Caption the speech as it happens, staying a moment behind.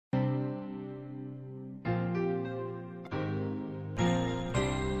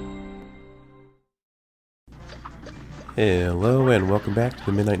Hello and welcome back to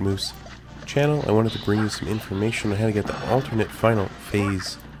the Midnight Moose channel. I wanted to bring you some information on how to get the alternate final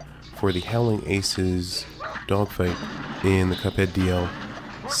phase for the Howling Aces Dogfight in the Cuphead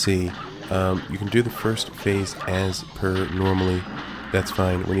DLC. You can do the first phase as per normally, that's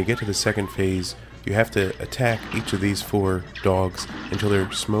fine. When you get to the second phase, you have to attack each of these 4 dogs until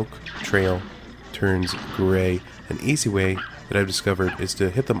their smoke trail turns gray. An easy way that I've discovered is to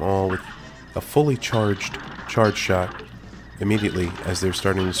hit them all with a fully charged shot immediately as they're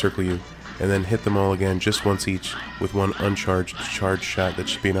starting to circle you, and then hit them all again just once each with one uncharged charged shot. That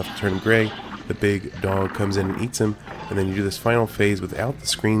should be enough to turn them gray. The big dog comes in and eats him, and then you do this final phase without the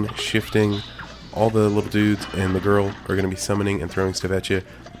screen shifting. All the little dudes and the girl are going to be summoning and throwing stuff at you,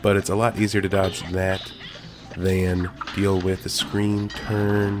 but it's a lot easier to dodge that than deal with the screen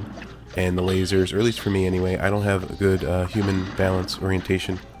turn and the lasers, or at least for me anyway. I don't have a good human balance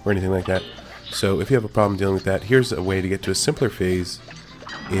orientation or anything like that. So if you have a problem dealing with that, here's a way to get to a simpler phase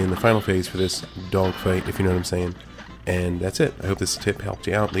in the final phase for this dog fight, if you know what I'm saying. And that's it. I hope this tip helped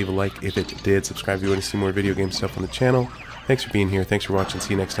you out. Leave a like if it did. Subscribe if you want to see more video game stuff on the channel. Thanks for being here. Thanks for watching.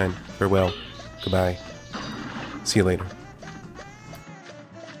 See you next time. Farewell. Goodbye. See you later.